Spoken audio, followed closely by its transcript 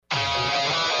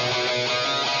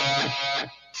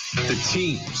The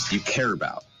teams you care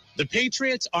about. The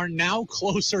Patriots are now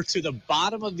closer to the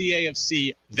bottom of the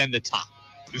AFC than the top.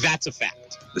 That's a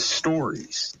fact. The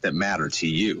stories that matter to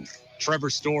you. Trevor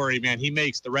Story, man, he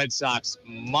makes the Red Sox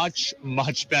much,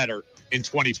 much better in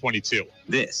 2022.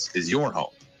 This is your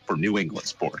home for New England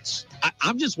sports.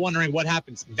 I'm just wondering what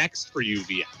happens next for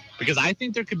UVA, because I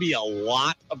think there could be a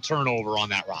lot of turnover on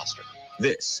that roster.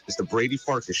 This is the Brady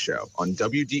Farkas Show on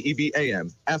WDEV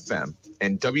AM, FM,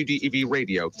 and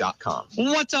WDEVradio.com.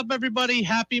 What's up, everybody?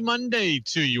 Happy Monday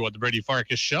to you on the Brady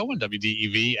Farkas Show on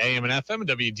WDEV AM and FM and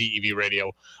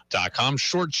WDEVradio.com.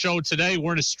 Short show today.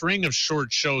 We're in a string of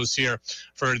short shows here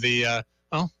for the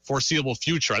foreseeable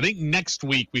future. I think next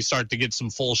week we start to get some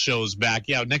full shows back.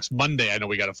 Yeah, next Monday I know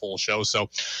we got a full show.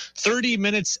 So 30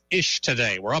 minutes-ish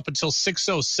today. We're up until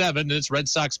 6:07, and it's Red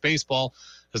Sox baseball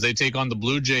as they take on the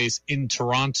Blue Jays in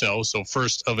Toronto. So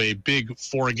first of a big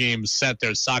 4-game set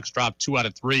there. Sox dropped 2 out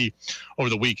of 3 over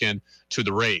the weekend to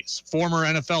the Rays. Former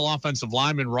NFL offensive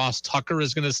lineman Ross Tucker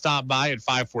is going to stop by at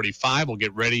 5:45. We'll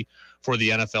get ready for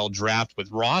the NFL draft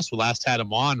with Ross. We last had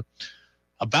him on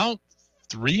about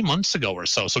 3 months ago or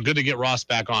so. So good to get Ross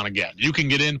back on again. You can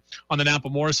get in on the Napa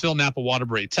Morrisville, Napa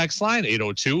Waterbury text line,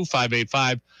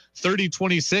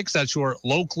 802-585-3026. That's your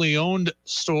locally owned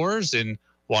stores in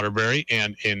Waterbury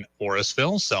and in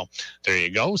Morrisville. So there you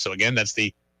go. So again, that's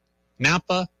the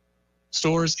Napa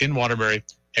stores in Waterbury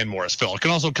and Morrisville. You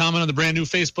can also comment on the brand new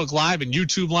Facebook Live and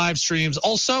YouTube live streams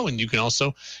also, and you can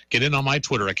also get in on my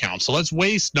Twitter account. So let's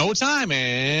waste no time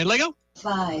and let go.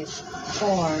 5,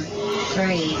 4,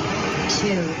 3, 2,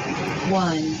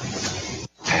 1.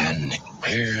 And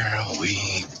here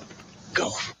we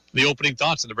go. The opening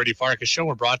thoughts of the Brady Farkas Show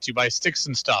are brought to you by Sticks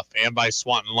and Stuff and by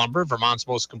Swanton Lumber, Vermont's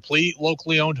most complete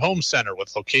locally owned home center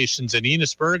with locations in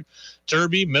Enosburg,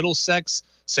 Derby, Middlesex,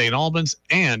 St. Albans,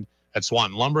 and at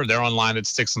Swanton Lumber. They're online at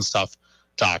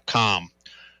sticksandstuff.com.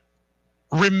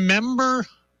 Remember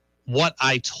what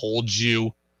I told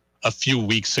you a few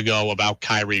weeks ago about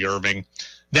Kyrie Irving?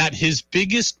 That his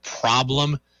biggest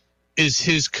problem is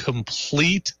his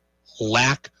complete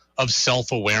lack of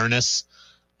self-awareness.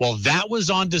 Well, that was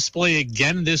on display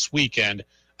again this weekend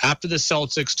after the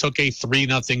Celtics took a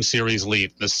 3-0 series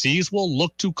lead. The C's will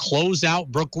look to close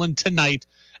out Brooklyn tonight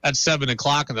at 7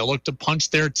 o'clock, and they'll look to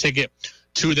punch their ticket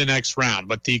to the next round.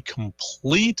 But the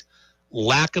complete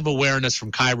lack of awareness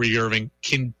from Kyrie Irving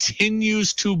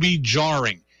continues to be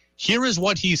jarring. Here is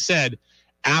what he said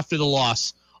after the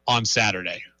loss on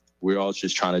Saturday. We're all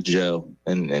just trying to gel,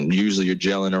 and usually you're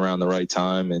gelling around the right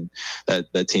time, and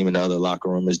that team in the other locker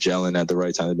room is gelling at the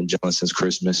right time. They've been gelling since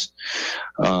Christmas.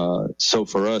 So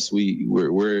for us,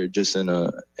 we're just in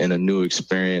a new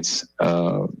experience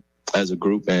as a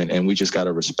group, and we just got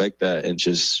to respect that and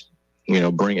just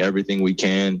bring everything we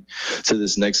can to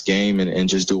this next game and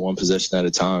just do one possession at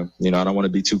a time. I don't want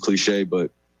to be too cliche,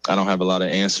 but I don't have a lot of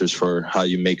answers for how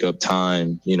you make up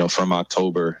time, from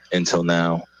October until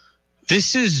now.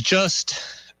 This is just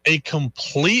a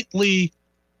completely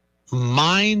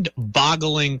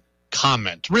mind-boggling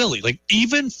comment, really. Like,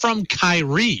 even from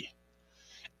Kyrie,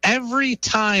 every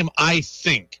time I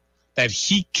think that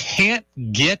he can't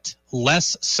get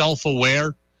less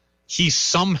self-aware, he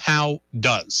somehow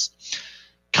does.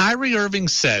 Kyrie Irving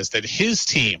says that his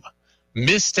team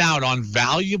missed out on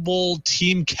valuable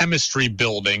team chemistry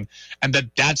building and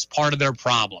that's part of their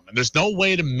problem. And there's no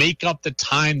way to make up the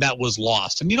time that was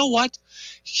lost. And you know what?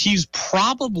 He's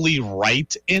probably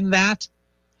right in that,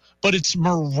 but it's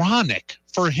moronic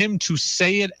for him to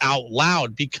say it out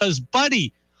loud because,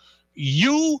 buddy,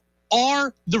 you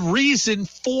are the reason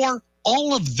for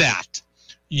all of that.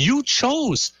 You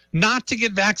chose not to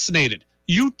get vaccinated.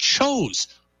 You chose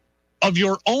of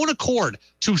your own accord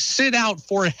to sit out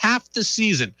for half the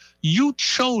season. You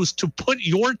chose to put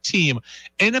your team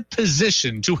in a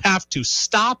position to have to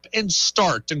stop and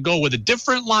start and go with a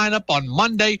different lineup on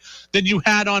Monday than you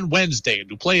had on Wednesday, and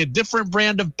to play a different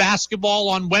brand of basketball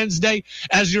on Wednesday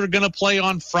as you're going to play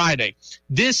on Friday.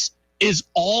 This is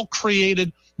all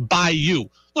created by you.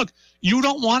 Look, you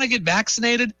don't want to get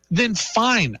vaccinated? Then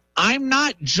fine. I'm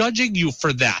not judging you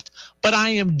for that, but I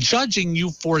am judging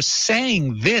you for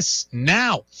saying this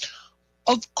now.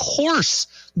 Of course,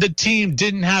 the team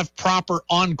didn't have proper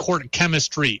on-court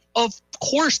chemistry. Of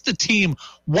course, the team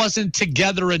wasn't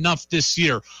together enough this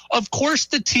year. Of course,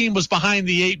 the team was behind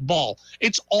the 8 ball.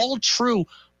 It's all true,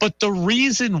 but the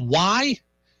reason why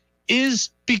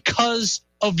is because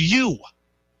of you.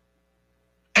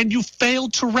 And you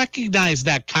failed to recognize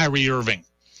that, Kyrie Irving.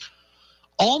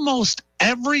 Almost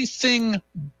everything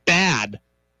bad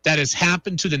that has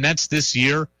happened to the Nets this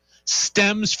year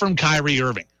stems from Kyrie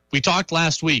Irving. We talked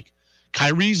last week.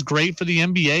 Kyrie's great for the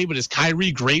NBA, but is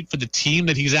Kyrie great for the team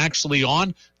that he's actually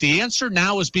on? The answer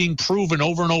now is being proven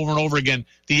over and over and over again.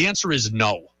 The answer is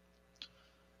no.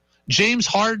 James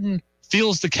Harden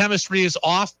feels the chemistry is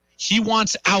off. He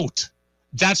wants out.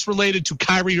 That's related to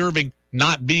Kyrie Irving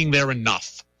not being there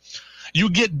enough. You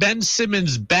get Ben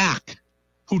Simmons back,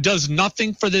 who does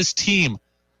nothing for this team.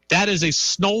 That is a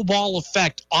snowball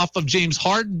effect off of James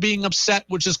Harden being upset,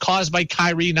 which is caused by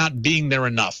Kyrie not being there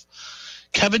enough.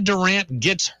 Kevin Durant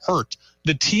gets hurt.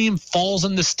 The team falls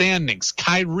in the standings.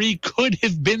 Kyrie could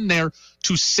have been there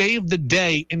to save the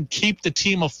day and keep the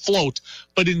team afloat,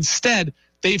 but instead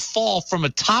they fall from a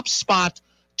top spot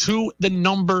to the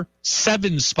number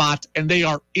 7 spot, and they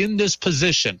are in this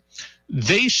position.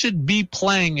 They should be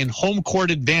playing in home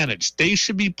court advantage. They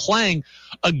should be playing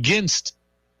against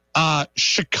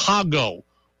Chicago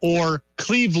or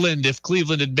Cleveland, if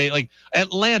Cleveland had been like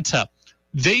Atlanta.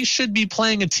 They should be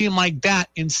playing a team like that.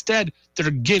 Instead,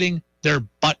 they're getting their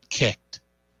butt kicked.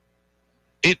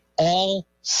 It all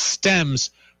stems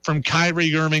from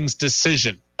Kyrie Irving's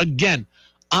decision. Again,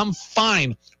 I'm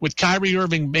fine with Kyrie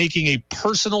Irving making a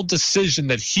personal decision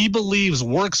that he believes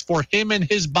works for him and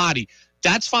his body.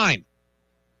 That's fine.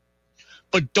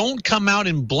 But don't come out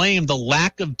and blame the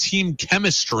lack of team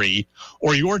chemistry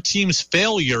or your team's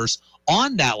failures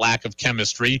on that lack of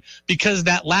chemistry, because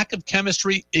that lack of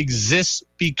chemistry exists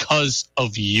because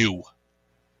of you.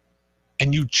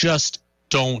 And you just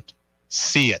don't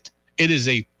see it. It is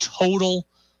a total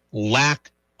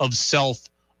lack of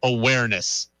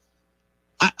self-awareness.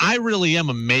 I really am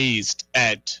amazed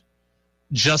at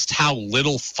just how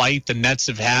little fight the Nets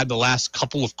have had the last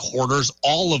couple of quarters,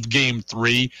 all of Game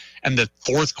 3 and the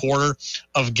fourth quarter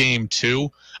of Game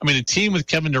 2. I mean, a team with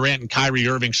Kevin Durant and Kyrie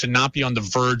Irving should not be on the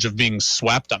verge of being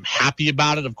swept. I'm happy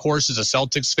about it, of course, as a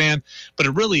Celtics fan, but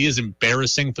it really is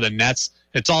embarrassing for the Nets.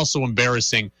 It's also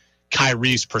embarrassing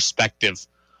Kyrie's perspective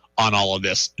on all of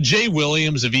this. Jay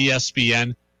Williams of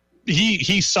ESPN,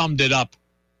 he summed it up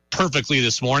perfectly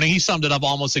this morning. He summed it up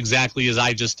almost exactly as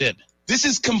I just did. This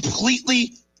is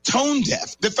completely tone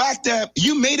deaf. The fact that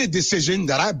you made a decision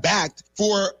that I backed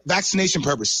for vaccination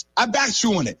purpose. I backed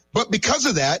you on it. But because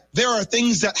of that, there are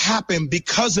things that happen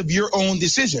because of your own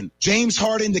decision. James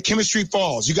Harden, the chemistry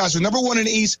falls. You guys are number 1 in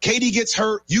the East. KD gets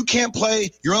hurt. You can't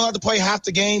play. You're allowed to play half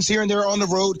the games here and there on the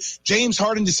road. James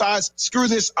Harden decides, screw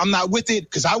this. I'm not with it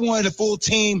because I wanted a full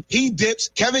team. He dips.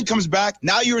 Kevin comes back.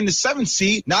 Now you're in the 7th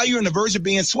seed. Now you're in the verge of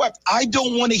being swept. I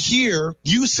don't want to hear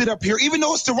you sit up here, even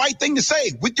though it's the right thing to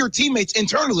say with your teammates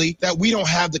internally, that we don't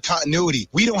have the continuity.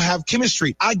 We don't have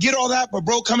chemistry. I get all that, but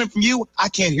bro, coming from you, I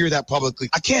can't hear that publicly.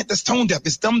 I can't. That's tone deaf.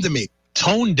 It's dumb to me.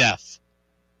 Tone deaf.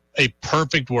 A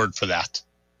perfect word for that.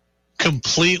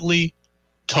 Completely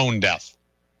tone deaf.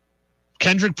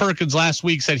 Kendrick Perkins last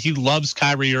week said he loves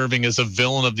Kyrie Irving as a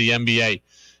villain of the NBA.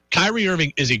 Kyrie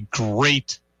Irving is a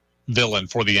great villain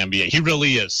for the NBA. He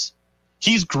really is.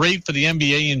 He's great for the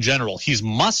NBA in general. He's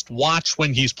must watch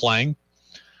when he's playing.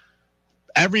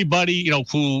 Everybody,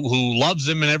 who loves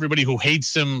him and everybody who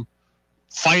hates him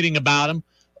fighting about him.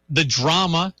 The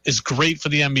drama is great for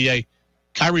the NBA.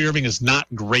 Kyrie Irving is not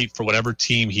great for whatever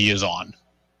team he is on.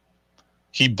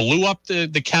 He blew up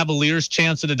the Cavaliers'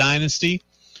 chance at a dynasty.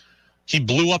 He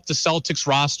blew up the Celtics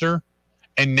roster,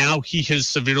 and now he has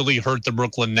severely hurt the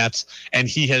Brooklyn Nets, and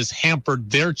he has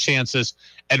hampered their chances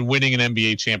at winning an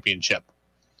NBA championship.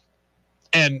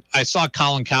 And I saw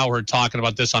Colin Cowherd talking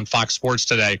about this on Fox Sports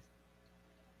today,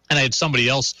 and I had somebody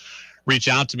else reach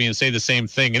out to me and say the same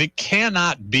thing. And it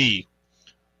cannot be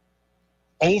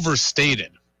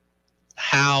overstated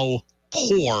how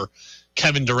poor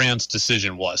Kevin Durant's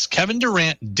decision was. Kevin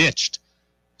Durant ditched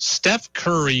Steph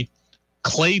Curry,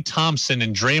 Klay Thompson,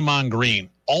 and Draymond Green,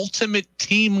 ultimate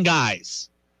team guys,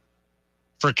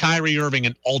 for Kyrie Irving,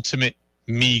 an ultimate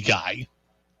me guy.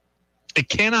 It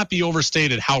cannot be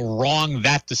overstated how wrong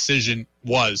that decision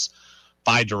was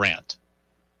by Durant.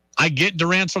 I get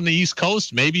Durant's from the East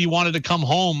Coast. Maybe he wanted to come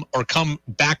home or come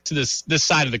back to this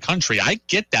side of the country. I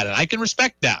get that, and I can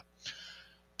respect that.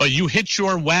 But you hitch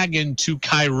your wagon to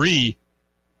Kyrie,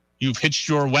 you've hitched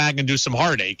your wagon to some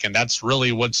heartache, and that's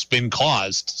really what's been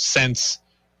caused since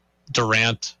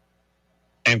Durant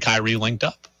and Kyrie linked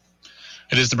up.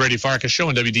 It is the Brady Farkas Show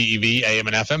on WDEV, AM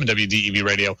and FM, and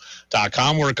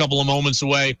WDEVradio.com. We're a couple of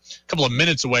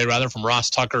minutes away from Ross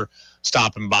Tucker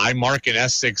stopping by. Mark in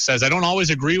Essex says, I don't always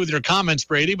agree with your comments,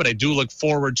 Brady, but I do look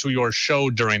forward to your show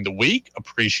during the week.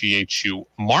 Appreciate you,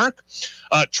 Mark.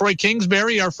 Troy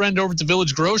Kingsbury, our friend over at the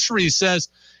Village Grocery, says,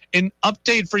 an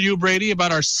update for you, Brady,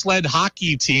 about our sled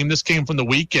hockey team. This came from the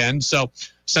weekend. So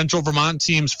Central Vermont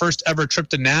team's first ever trip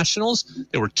to nationals.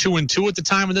 They were 2-2 at the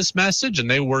time of this message, and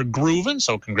they were grooving.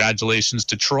 So congratulations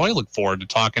to Troy. Look forward to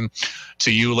talking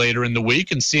to you later in the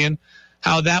week and seeing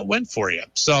how that went for you.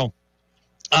 So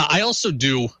I also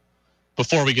do,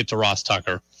 before we get to Ross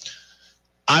Tucker,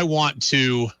 I want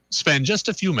to spend just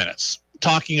a few minutes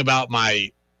talking about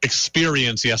my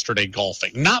experience yesterday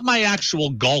golfing. Not my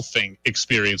actual golfing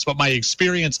experience, but my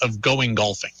experience of going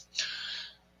golfing.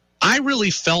 I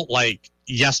really felt like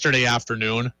yesterday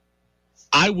afternoon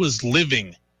I was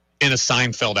living in a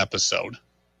Seinfeld episode.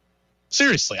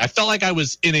 Seriously, I felt like I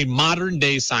was in a modern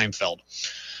day Seinfeld,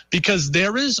 because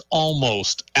there is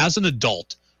almost, as an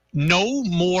adult, no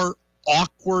more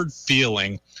awkward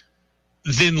feeling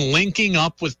than linking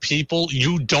up with people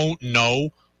you don't know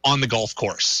on the golf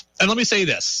course. And let me say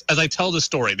this, as I tell this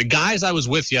story, the guys I was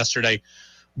with yesterday,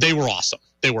 they were awesome.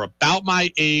 They were about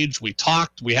my age. We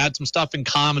talked. We had some stuff in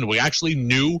common. We actually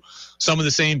knew some of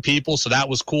the same people, so that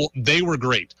was cool. They were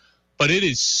great. But it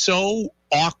is so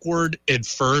awkward at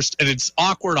first, and it's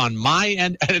awkward on my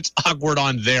end, and it's awkward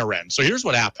on their end. So here's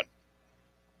what happened.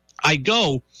 I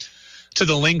go to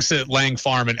the links at Lang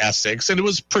Farm in Essex, and it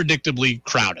was predictably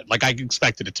crowded, like I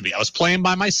expected it to be. I was playing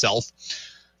by myself.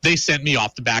 They sent me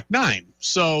off the back nine.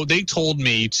 So they told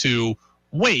me to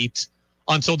wait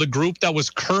until the group that was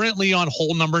currently on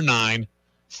hole number 9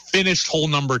 finished hole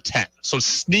number 10. So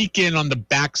sneak in on the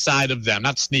backside of them.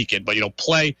 Not sneak in, but,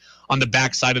 play on the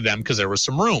backside of them because there was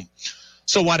some room.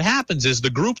 So what happens is the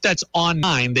group that's on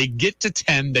 9, they get to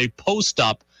 10, they post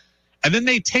up, and then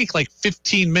they take like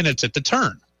 15 minutes at the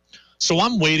turn. So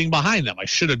I'm waiting behind them. I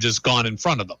should have just gone in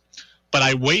front of them. But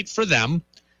I wait for them.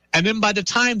 And then by the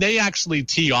time they actually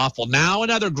tee off, well, now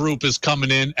another group is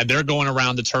coming in, and they're going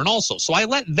around the turn also. So I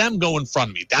let them go in front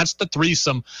of me. That's the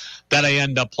threesome that I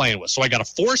end up playing with. So I got a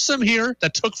foursome here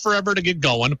that took forever to get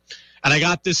going, and I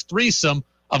got this threesome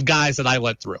of guys that I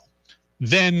let through.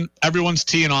 Then everyone's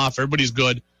teeing off. Everybody's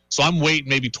good. So I'm waiting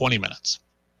maybe 20 minutes.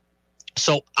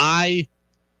 So I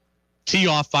tee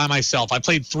off by myself. I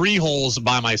played 3 holes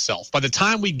by myself. By the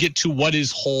time we get to what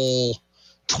is hole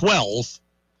 12,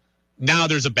 now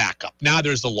there's a backup. Now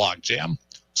there's the log jam.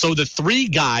 So the 3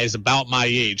 guys about my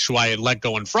age who I had let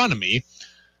go in front of me,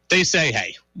 they say,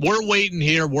 hey, we're waiting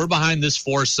here. We're behind this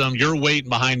foursome. You're waiting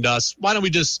behind us. Why don't we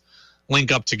just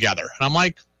link up together? And I'm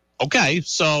like, okay.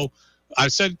 So I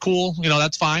said, cool,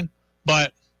 that's fine.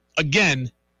 But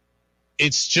again,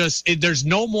 it's just, there's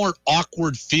no more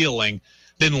awkward feeling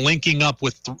than linking up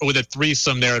with a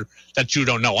threesome there that you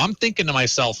don't know. I'm thinking to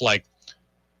myself, like,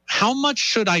 how much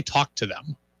should I talk to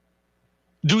them?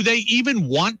 Do they even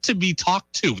want to be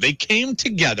talked to? They came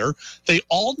together. They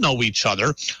all know each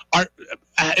other.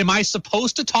 Am I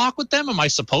supposed to talk with them? Am I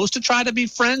supposed to try to be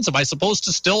friends? Am I supposed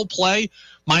to still play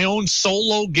my own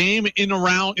solo game in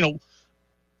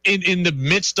the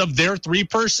midst of their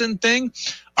 3-person thing?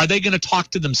 Are they going to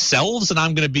talk to themselves and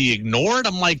I'm going to be ignored?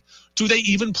 I'm like, do they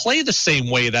even play the same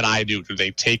way that I do? Do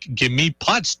they give me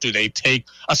putts? Do they take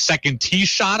a second tee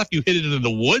shot if you hit it into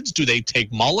the woods? Do they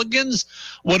take mulligans?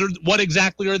 What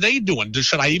exactly are they doing?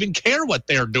 Should I even care what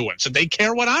they're doing? Should they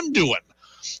care what I'm doing?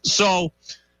 So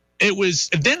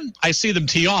then I see them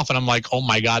tee off and I'm like, oh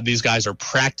my God, these guys are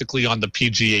practically on the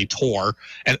PGA Tour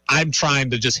and I'm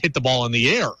trying to just hit the ball in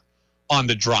the air on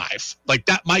the drive. Like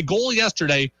that, my goal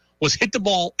yesterday was hit the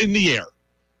ball in the air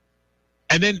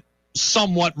and then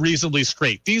somewhat reasonably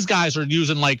straight. These guys are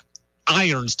using like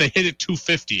irons to hit it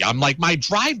 250. I'm like, my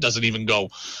drive doesn't even go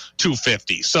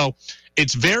 250. So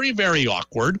it's very, very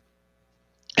awkward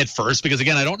at first because,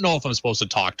 again, I don't know if I'm supposed to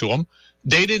talk to them.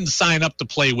 They didn't sign up to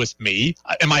play with me.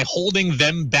 Am I holding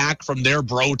them back from their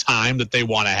bro time that they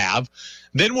want to have?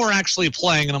 Then we're actually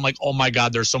playing, and I'm like, oh, my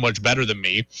God, they're so much better than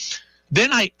me.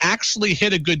 Then I actually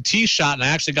hit a good tee shot, and I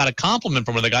actually got a compliment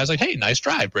from one of the guys like, hey, nice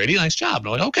drive, Brady, nice job. And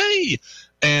I'm like, okay.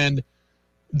 And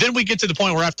then we get to the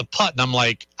point where I have to putt, and I'm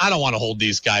like, I don't want to hold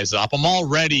these guys up. I'm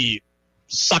already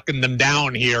sucking them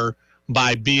down here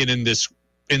by being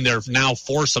in their now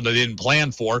foursome that they didn't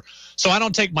plan for. So I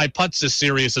don't take my putts as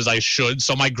serious as I should.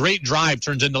 So my great drive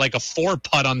turns into like a 4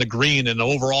 putt on the green and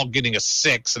overall getting a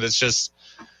 6. And it's just,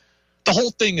 the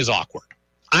whole thing is awkward.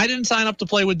 I didn't sign up to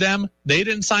play with them. They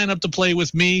didn't sign up to play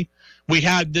with me. We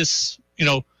had this,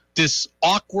 this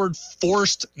awkward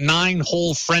forced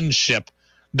 9-hole friendship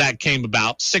that came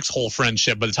about, 6-hole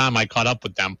friendship by the time I caught up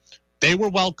with them. They were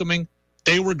welcoming.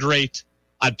 They were great.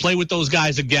 I'd play with those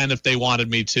guys again if they wanted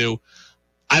me to.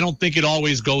 I don't think it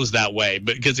always goes that way,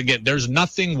 but because, again, there's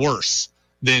nothing worse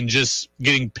than just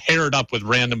getting paired up with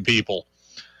random people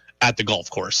at the golf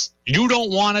course. You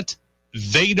don't want it.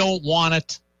 They don't want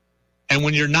it. And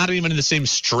when you're not even in the same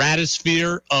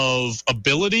stratosphere of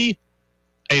ability,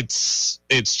 It's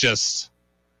just,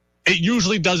 it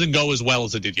usually doesn't go as well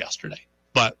as it did yesterday.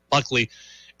 But luckily,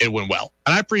 it went well.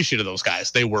 And I appreciated those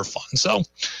guys. They were fun. So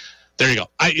there you go.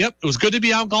 It was good to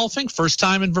be out golfing. First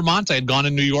time in Vermont. I had gone to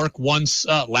New York once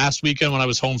last weekend when I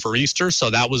was home for Easter, so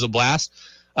that was a blast.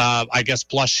 I guess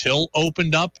Blush Hill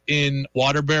opened up in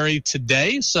Waterbury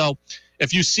today. So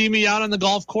if you see me out on the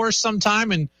golf course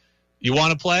sometime and you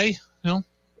want to play,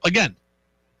 again,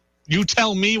 you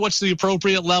tell me what's the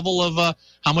appropriate level of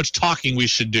how much talking we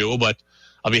should do, but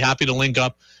I'll be happy to link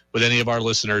up with any of our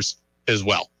listeners as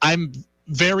well. I'm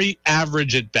very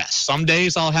average at best. Some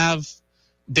days I'll have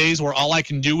days where all I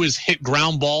can do is hit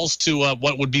ground balls to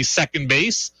what would be second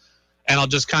base, and I'll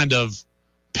just kind of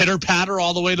pitter-patter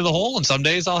all the way to the hole, and some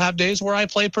days I'll have days where I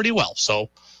play pretty well. So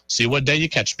see what day you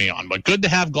catch me on. But good to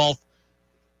have golf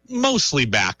mostly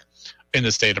back in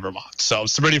the state of Vermont. So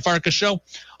it's the Brady Farkas Show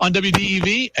on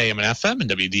WDEV, AM and FM, and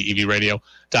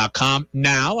WDEVradio.com.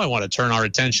 Now I want to turn our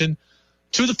attention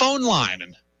to the phone line,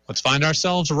 and let's find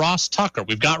ourselves Ross Tucker.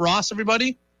 We've got Ross,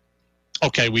 everybody?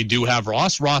 Okay, we do have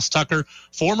Ross. Ross Tucker,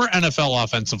 former NFL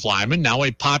offensive lineman, now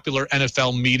a popular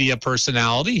NFL media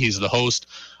personality. He's the host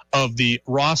of the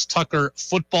Ross Tucker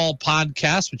Football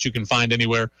Podcast, which you can find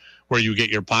anywhere where you get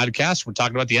your podcast. We're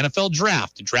talking about the NFL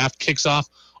Draft. The draft kicks off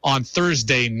on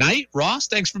Thursday night. Ross,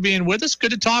 thanks for being with us.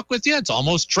 Good to talk with you. It's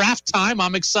almost draft time.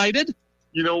 I'm excited.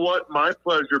 You know what? My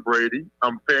pleasure, Brady.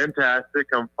 I'm fantastic.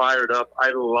 I'm fired up.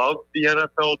 I love the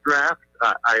NFL Draft.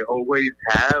 I always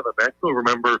have. I still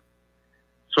remember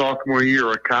sophomore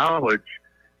year of college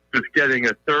just getting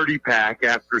a 30-pack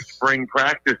after spring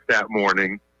practice that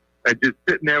morning and just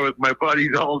sitting there with my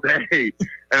buddies all day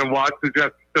and watch the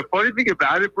draft. The funny thing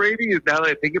about it, Brady, is now that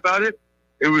I think about it,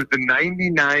 it was the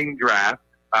 99 draft.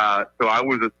 So I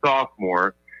was a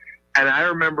sophomore. And I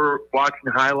remember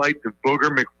watching highlights of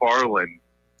Booger McFarland,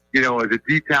 as a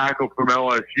D tackle from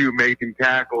LSU, making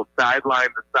tackles sideline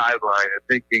to sideline and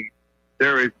thinking,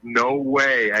 there is no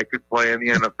way I could play in the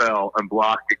NFL and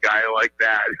block a guy like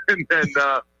that. And then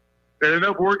it ended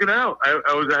up working out.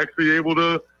 I was actually able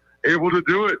to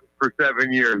do it for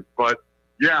 7 years. But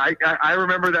yeah, I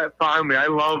remember that fondly. I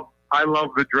love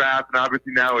the draft, and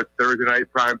obviously now it's Thursday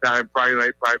night prime time, Friday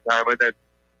night prime time, and then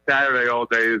Saturday all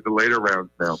day is the later rounds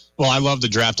now. Well, I love the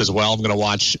draft as well. I'm going to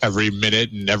watch every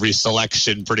minute and every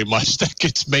selection pretty much that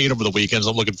gets made over the weekends.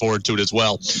 I'm looking forward to it as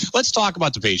well. Let's talk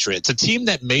about the Patriots, a team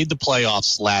that made the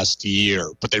playoffs last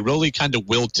year, but they really kind of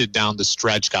wilted down the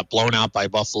stretch, got blown out by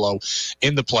Buffalo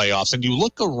in the playoffs. And you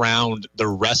look around the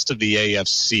rest of the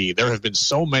AFC, there have been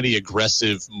so many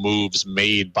aggressive moves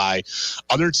made by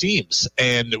other teams.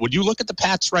 And when you look at the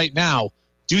Pats right now,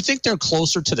 do you think they're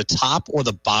closer to the top or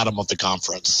the bottom of the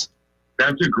conference?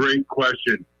 That's a great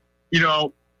question.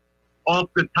 Off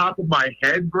the top of my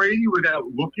head, Brady, without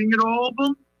looking at all of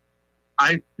them,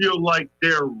 I feel like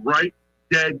they're right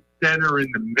dead center in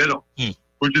the middle,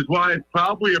 which is why it's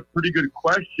probably a pretty good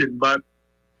question. But,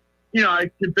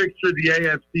 I can picture the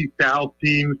AFC South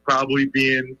teams probably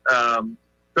being some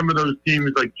of those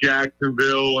teams like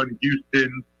Jacksonville and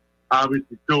Houston,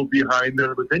 obviously still behind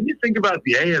them. But then you think about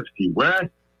the AFC West,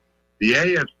 the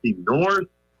AFC North.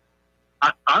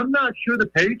 I'm not sure the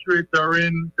Patriots are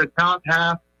in the top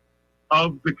half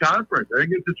of the conference. I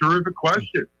think it's a terrific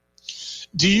question.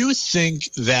 Do you think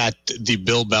that the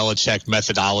Bill Belichick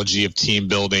methodology of team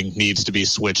building needs to be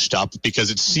switched up?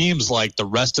 Because it seems like the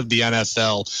rest of the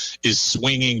NFL is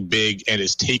swinging big and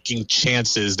is taking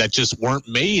chances that just weren't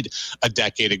made a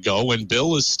decade ago. And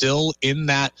Bill is still in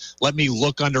that, let me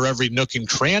look under every nook and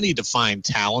cranny to find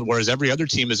talent, whereas every other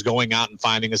team is going out and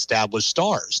finding established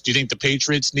stars. Do you think the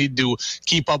Patriots need to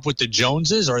keep up with the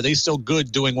Joneses, or are they still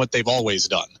good doing what they've always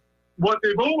done? What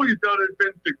they've always done has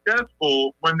been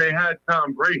successful when they had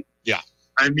Tom Brady. Yeah.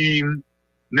 I mean,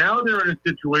 now they're in a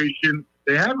situation,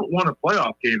 they haven't won a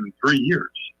playoff game in 3 years.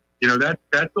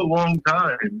 That's a long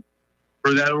time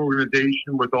for that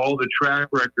organization with all the track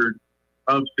record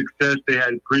of success they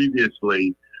had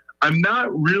previously. I'm not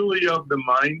really of the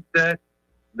mindset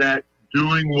that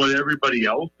doing what everybody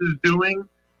else is doing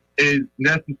is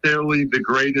necessarily the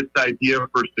greatest idea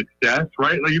for success,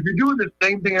 right? Like if you're doing the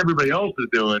same thing everybody else is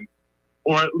doing,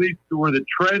 or at least where the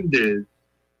trend is,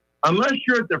 unless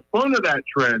you're at the front of that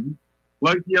trend,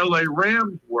 like the LA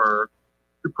Rams were,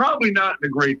 you're probably not in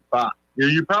a great spot.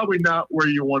 You're probably not where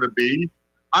you want to be.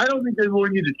 I don't think they really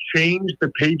need to change the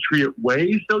Patriot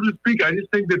way, so to speak. I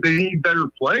just think that they need better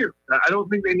players. I don't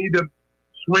think they need to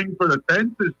swing for the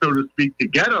fences, so to speak, to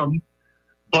get them.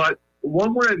 But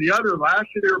one way or the other, last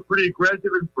year they were pretty aggressive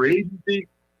in free agency.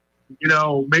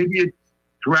 Maybe it's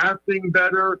drafting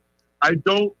better. I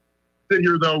don't sit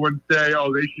here, though, and say,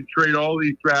 they should trade all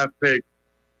these draft picks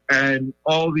and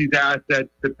all these assets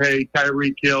to pay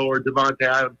Tyreek Hill or Devontae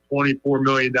Adams $24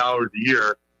 million a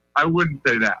year. I wouldn't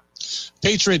say that.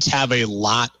 Patriots have a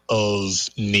lot of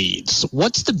needs.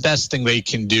 What's the best thing they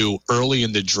can do early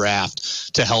in the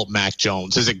draft to help Mac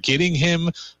Jones? Is it getting him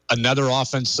another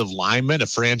offensive lineman, a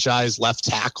franchise left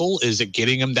tackle? Is it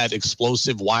getting him that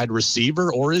explosive wide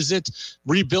receiver? Or is it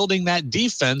rebuilding that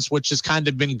defense, which has kind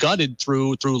of been gutted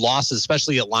through losses,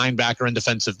 especially at linebacker and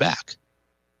defensive back?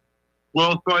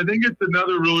 Well, so I think it's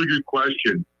another really good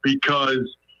question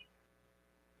because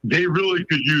they really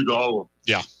could use all of them.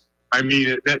 Yeah. I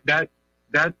mean, that's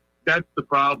the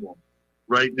problem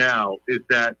right now is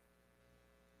that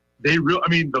the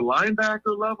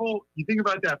linebacker level, you think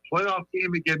about that playoff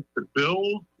game against the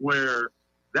Bills where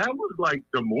that was like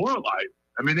demoralizing.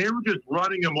 I mean, they were just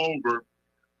running them over.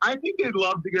 I think they'd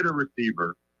love to get a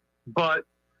receiver, but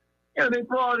they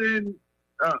brought in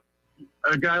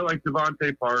a guy like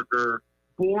Devontae Parker.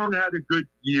 Bourne had a good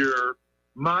year.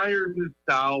 Myers is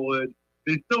solid.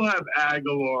 They still have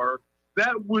Aguilar.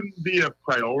 That wouldn't be a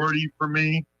priority for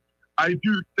me. I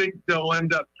do think they'll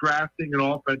end up drafting an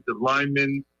offensive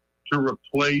lineman to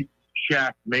replace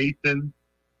Shaq Mason.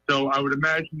 So I would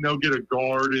imagine they'll get a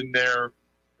guard in there.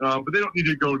 But they don't need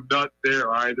to go nuts there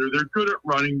either. They're good at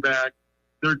running back.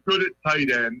 They're good at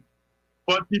tight end.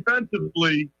 But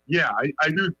defensively, yeah, I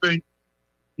do think,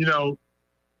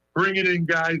 bringing in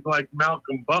guys like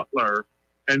Malcolm Butler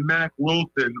and Mac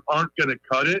Wilson aren't going to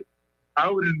cut it. I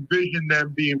would envision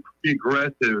them being pretty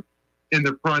aggressive in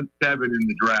the front seven in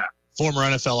the draft. Former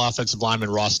NFL offensive lineman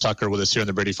Ross Tucker with us here on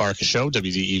the Brady Farkas Show,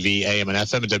 WDEV AM and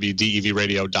FM, and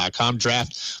WDEVradio.com.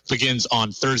 Draft begins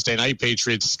on Thursday night.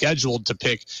 Patriots scheduled to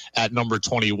pick at number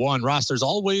 21. Ross, there's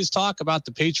always talk about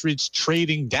the Patriots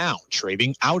trading down,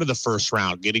 trading out of the first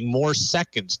round, getting more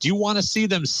seconds. Do you want to see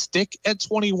them stick at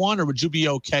 21, or would you be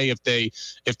okay if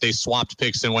they swapped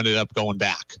picks and ended up going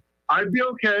back? I'd be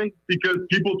okay because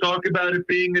people talk about it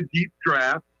being a deep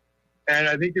draft. And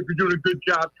I think if you're doing a good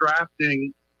job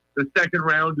drafting, the second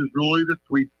round is really the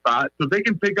sweet spot. So they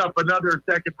can pick up another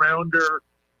second rounder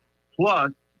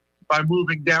plus by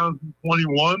moving down from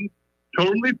 21.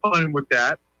 Totally fine with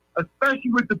that,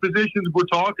 especially with the positions we're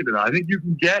talking about. I think you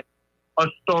can get a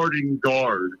starting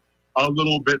guard a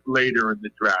little bit later in the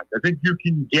draft. I think you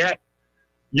can get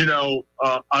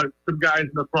some guys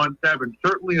in the front seven,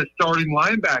 certainly a starting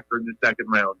linebacker in the second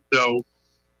round. So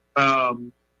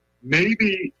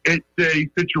maybe it's a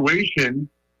situation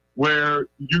where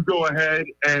you go ahead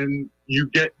and you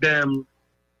get them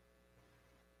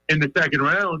in the second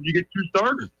round, you get two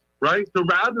starters, right? So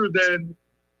rather than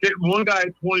getting one guy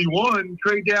at 21,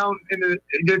 trade down and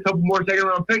get a couple more second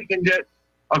round picks and get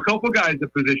a couple guys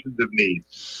at positions of need.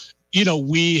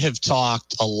 We have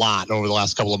talked a lot over the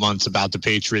last couple of months about the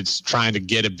Patriots trying to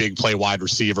get a big play wide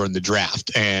receiver in the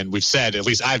draft. And we've said, at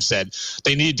least I've said,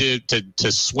 they need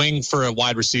to swing for a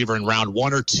wide receiver in round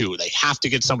 1 or 2. They have to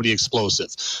get somebody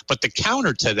explosive. But the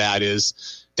counter to that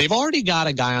is they've already got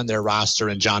a guy on their roster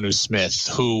in Jonnu Smith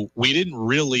who we didn't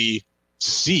really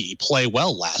see play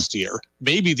well last year.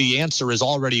 Maybe the answer is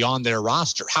already on their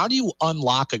roster. How do you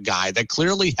unlock a guy that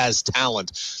clearly has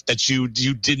talent that you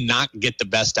did not get the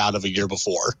best out of a year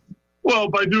before? Well,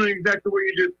 by doing exactly what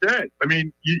you just said. I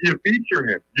mean, you feature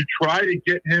him. You try to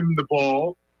get him the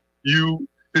ball. You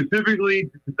specifically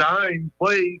design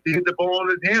plays to hit the ball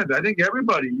in his hands. I think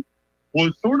everybody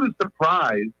was sort of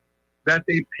surprised that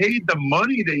they paid the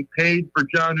money they paid for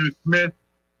Jonnu Smith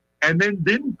and then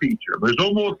didn't feature him. It's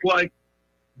almost like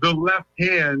the left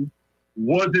hand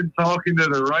wasn't talking to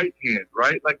the right hand,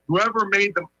 right? Like whoever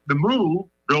made the move,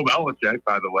 Bill Belichick,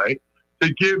 by the way,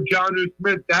 to give Jonnu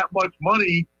Smith that much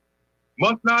money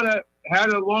must not have had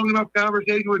a long enough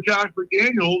conversation with Josh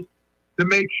McDaniels to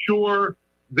make sure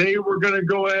they were going to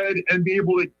go ahead and be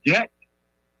able to get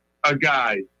a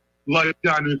guy like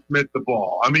Jonnu Smith the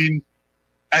ball. I mean,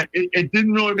 it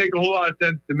didn't really make a whole lot of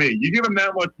sense to me. You give him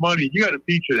that much money, you got to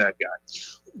feature that guy.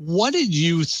 What did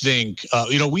you think?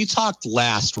 We talked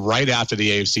right after the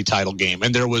AFC title game,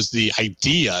 and there was the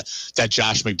idea that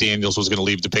Josh McDaniels was going to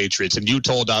leave the Patriots. And you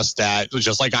told us that,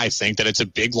 just like I think, that it's a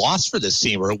big loss for this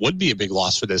team, or it would be a big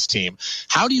loss for this team.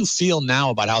 How do you feel now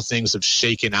about how things have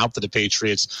shaken out for the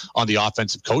Patriots on the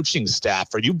offensive coaching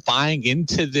staff? Are you buying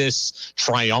into this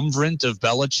triumvirate of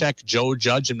Belichick, Joe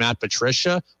Judge, and Matt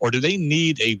Patricia? Or do they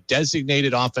need a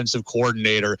designated offensive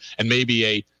coordinator and maybe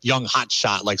a young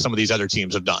hotshot like some of these other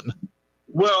teams have done?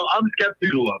 Well, I'm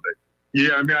skeptical of it.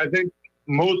 Yeah, I mean, I think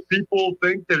most people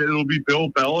think that it'll be Bill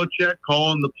Belichick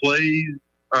calling the plays.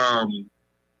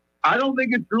 I don't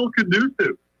think it's real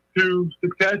conducive to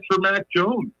success for Mac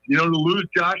Jones, to lose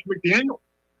Josh McDaniels.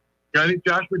 I think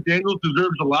Josh McDaniels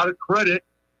deserves a lot of credit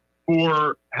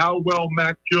for how well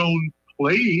Mac Jones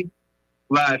played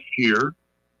last year.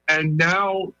 And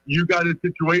now you got a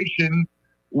situation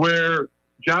where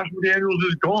Josh McDaniels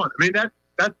is gone. I mean,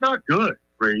 that's not good,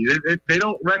 Brady. They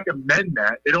don't recommend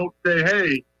that. They don't say,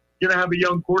 hey, you're going to have a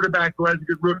young quarterback who has a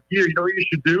good rookie year. You know what you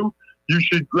should do? You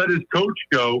should let his coach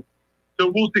go.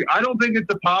 So we'll see. I don't think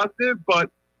it's a positive,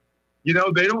 but, you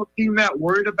know, they don't seem that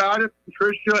worried about it.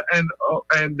 Patricia and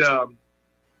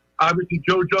obviously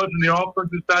Joe Judge on the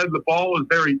offensive side of the ball is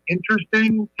very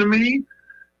interesting to me.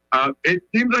 It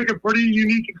seems like a pretty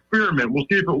unique experiment. We'll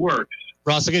see if it works.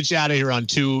 Ross, I'll get you out of here on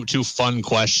two fun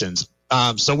questions.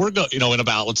 So we're going, in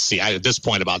about, let's see, at this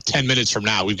point, about 10 minutes from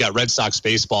now, we've got Red Sox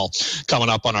baseball coming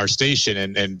up on our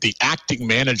station. And the acting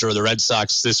manager of the Red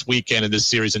Sox this weekend in this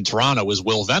series in Toronto is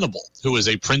Will Venable, who is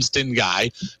a Princeton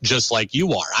guy, just like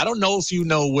you are. I don't know if you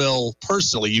know Will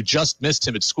personally. You just missed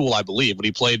him at school, I believe, but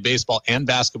he played baseball and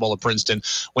basketball at Princeton,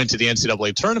 went to the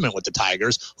NCAA tournament with the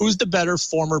Tigers. Who's the better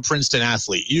former Princeton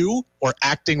athlete, you or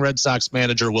acting Red Sox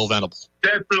manager Will Venable?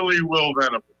 Definitely Will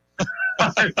Venable.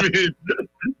 I mean,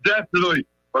 definitely.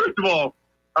 First of all,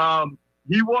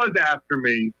 he was after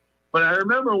me, but I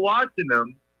remember watching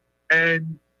him.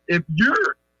 And if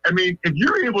you're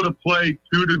able to play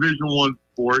two Division I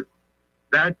sports,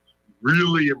 that's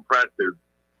really impressive.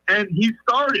 And he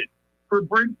started for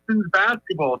Princeton's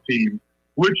basketball team,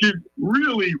 which is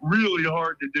really, really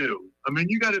hard to do. I mean,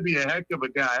 you got to be a heck of a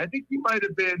guy. I think he might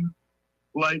have been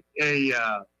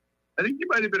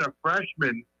a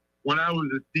freshman when I was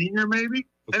a senior, maybe.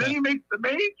 Okay. And then he makes the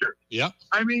major. Yeah.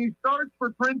 I mean, he starts for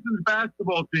Princeton's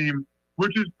basketball team,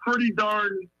 which is pretty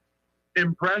darn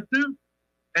impressive,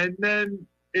 and then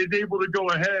is able to go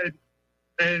ahead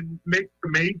and make the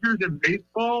majors in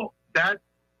baseball. That's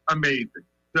amazing.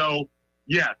 So,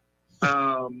 yes.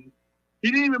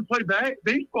 He didn't even play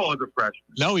baseball as a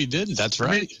freshman. No, he didn't. That's right.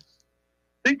 I mean,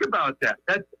 think about that.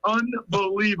 That's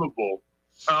unbelievable.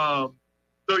 So,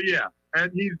 yeah.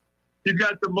 And He's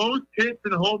got the most hits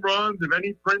and home runs of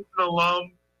any Princeton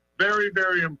alum. Very,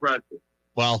 very impressive.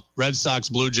 Well, Red Sox,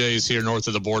 Blue Jays here north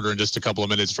of the border in just a couple of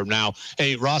minutes from now.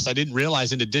 Hey, Ross, I didn't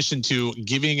realize in addition to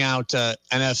giving out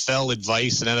NFL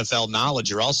advice and NFL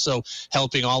knowledge, you're also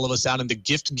helping all of us out in the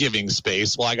gift-giving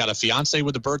space. Well, I got a fiance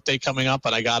with a birthday coming up,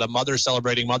 and I got a mother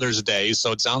celebrating Mother's Day,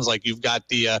 so it sounds like you've got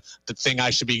the thing I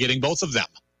should be getting both of them.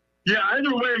 Yeah,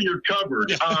 either way, you're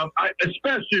covered,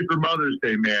 especially for Mother's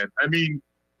Day, man. I mean,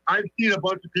 I've seen a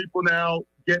bunch of people now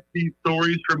get these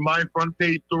stories from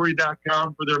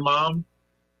myfrontpagestory.com for their mom.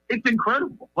 It's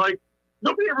incredible. Like,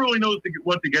 nobody ever really knows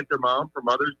what to get their mom for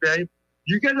Mother's Day.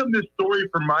 You get them this story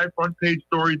from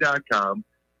myfrontpagestory.com.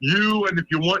 You, and if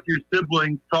you want your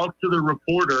siblings, talk to the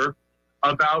reporter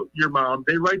about your mom.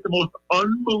 They write the most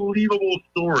unbelievable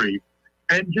story.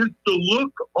 And just the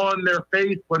look on their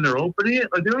face when they're opening it,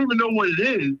 like they don't even know what it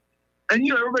is. And,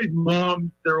 everybody's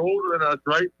moms, they're older than us,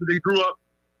 right? So they grew up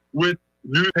with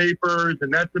newspapers,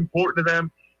 and that's important to them.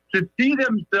 To see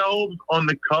themselves on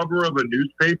the cover of a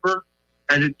newspaper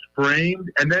and it's framed,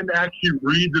 and then to actually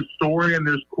read the story and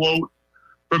there's quotes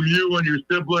from you and your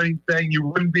siblings saying you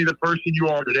wouldn't be the person you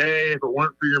are today if it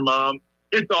weren't for your mom.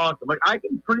 It's awesome. Like, I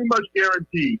can pretty much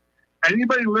guarantee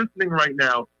anybody listening right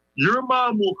now, your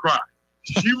mom will cry.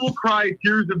 She will cry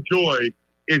tears of joy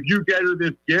if you get her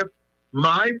this gift.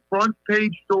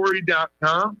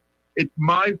 myfrontpagestory.com. It's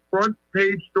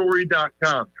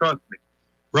myfrontpagestory.com. Trust me.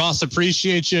 Ross,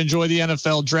 appreciate you. Enjoy the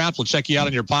NFL draft. We'll check you out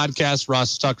on your podcast,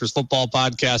 Ross Tucker's Football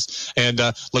Podcast, and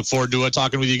look forward to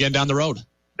talking with you again down the road.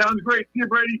 Sounds great. See you,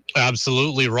 Brady.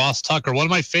 Absolutely. Ross Tucker, one of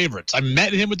my favorites. I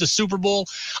met him at the Super Bowl.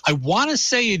 I want to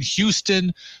say in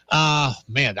Houston.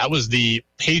 That was the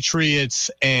Patriots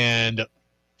and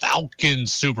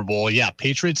Falcons Super Bowl. Yeah,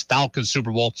 Patriots, Falcons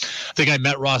Super Bowl. I think I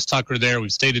met Ross Tucker there.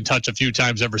 We've stayed in touch a few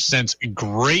times ever since.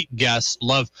 Great guest.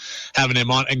 Love having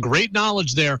him on. And great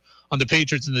knowledge there on the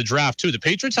Patriots in the draft, too. The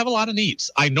Patriots have a lot of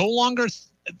needs. I no longer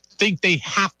think they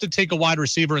have to take a wide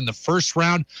receiver in the first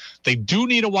round. They do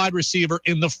need a wide receiver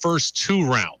in the first two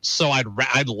rounds. So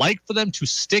I'd like for them to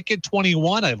stick at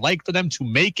 21. I'd like for them to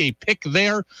make a pick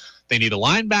there. They need a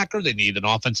linebacker. They need an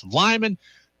offensive lineman.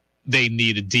 They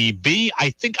need a DB.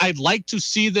 I think I'd like to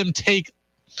see them take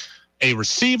a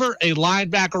receiver, a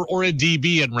linebacker, or a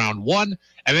DB in round one,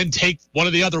 and then take one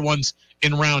of the other ones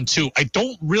in round two. I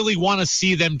don't really want to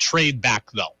see them trade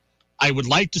back, though. I would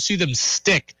like to see them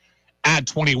stick at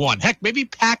 21. Heck, maybe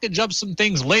package up some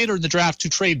things later in the draft to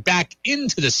trade back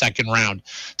into the second round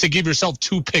to give yourself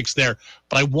two picks there.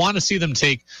 But I want to see them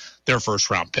take their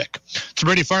first round pick. It's the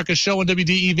Brady Farkas Show on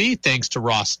WDEV. Thanks to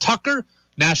Ross Tucker.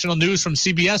 National news from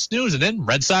CBS News, and then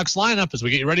Red Sox lineup as we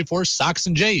get you ready for Sox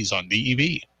and Jays on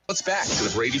DEV. Let's back to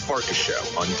the Brady Farkas Show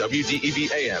on WDEV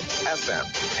AM, FM,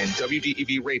 and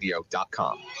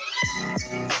WDEVradio.com.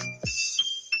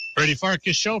 Brady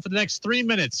Farkas Show for the next 3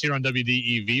 minutes here on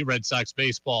WDEV. Red Sox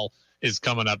baseball is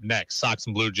coming up next. Sox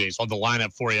and Blue Jays. We'll have the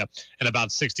lineup for you in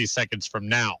about 60 seconds from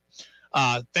now.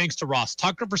 Thanks to Ross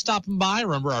Tucker for stopping by.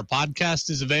 Remember, our podcast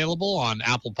is available on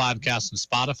Apple Podcasts and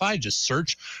Spotify. Just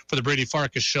search for the Brady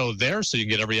Farkas Show there so you can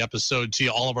get every episode to you,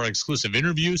 all of our exclusive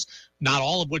interviews, not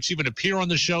all of which even appear on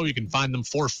the show. You can find them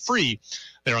for free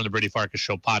there on the Brady Farkas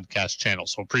Show podcast channel.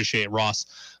 So appreciate Ross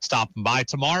stopping by.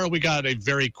 Tomorrow we got a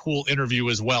very cool interview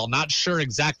as well. Not sure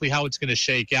exactly how it's going to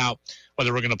shake out,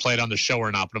 whether we're going to play it on the show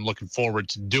or not, but I'm looking forward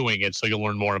to doing it, so you'll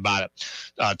learn more about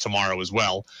it tomorrow as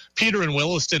well. Peter in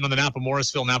Williston on the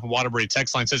Napa-Morrisville, Napa-Waterbury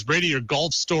text line says, Brady, your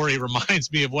golf story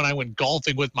reminds me of when I went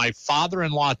golfing with my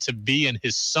father-in-law-to-be and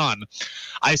his son.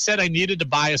 I said I needed to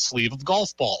buy a sleeve of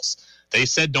golf balls. They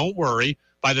said, don't worry.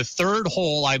 By the third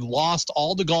hole, I'd lost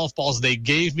all the golf balls they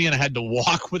gave me, and I had to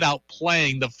walk without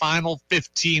playing the final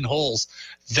 15 holes.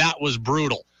 That was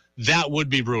brutal. That would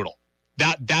be brutal.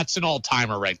 That's an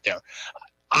all-timer right there.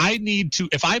 I need to,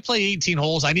 if I play 18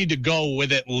 holes, I need to go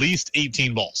with at least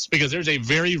 18 balls because there's a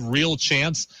very real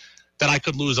chance that I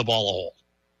could lose a ball a hole.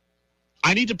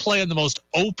 I need to play on the most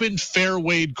open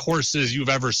fairwayed courses you've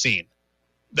ever seen.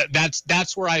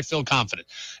 That's where I feel confident.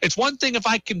 It's one thing if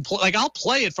I can play, like I'll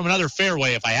play it from another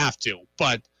fairway if I have to,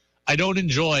 but I don't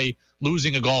enjoy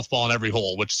losing a golf ball in every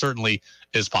hole, which certainly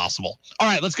is possible. All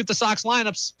right, let's get the Sox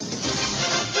lineups.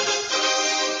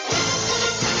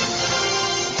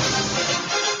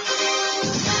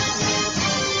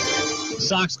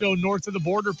 Sox go north of the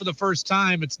border for the first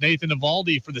time. It's Nathan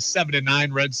Eovaldi for the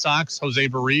 7-9 Red Sox, Jose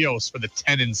Barrios for the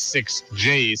 10-6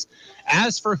 Jays.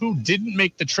 As for who didn't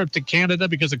make the trip to Canada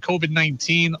because of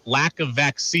COVID-19 lack of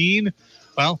vaccine,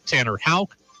 well, Tanner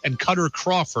Houck and Cutter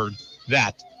Crawford,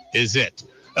 that is it.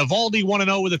 Eovaldi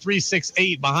 1-0 with a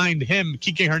 3.68. Behind him,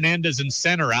 Kike Hernandez in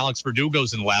center, Alex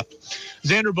Verdugo's in left.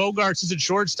 Xander Bogaerts is at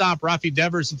shortstop, Rafi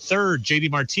Devers in third.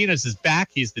 JD Martinez is back,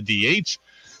 he's the DH.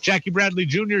 Jackie Bradley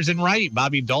Jr. is in right,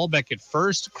 Bobby Dahlbeck at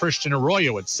first, Christian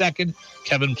Arroyo at second,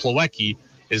 Kevin Plawecki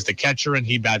is the catcher, and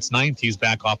he bats ninth. He's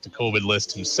back off the COVID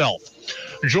list himself.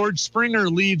 George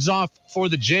Springer leads off for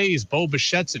the Jays. Bo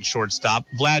Bichette's at shortstop.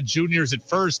 Vlad Jr. is at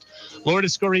first.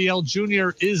 Lourdes Gurriel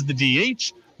Jr. is the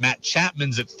DH. Matt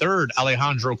Chapman's at third.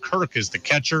 Alejandro Kirk is the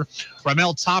catcher.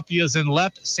 Ramel Tapia's in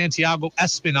left. Santiago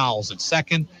Espinal's at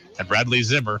second. And Bradley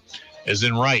Zimmer is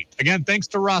in right. Again, thanks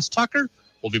to Ross Tucker.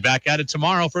 We'll be back at it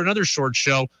tomorrow for another short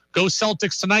show. Go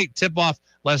Celtics tonight. Tip-off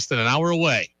less than an hour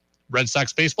away. Red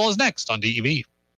Sox baseball is next on DEV.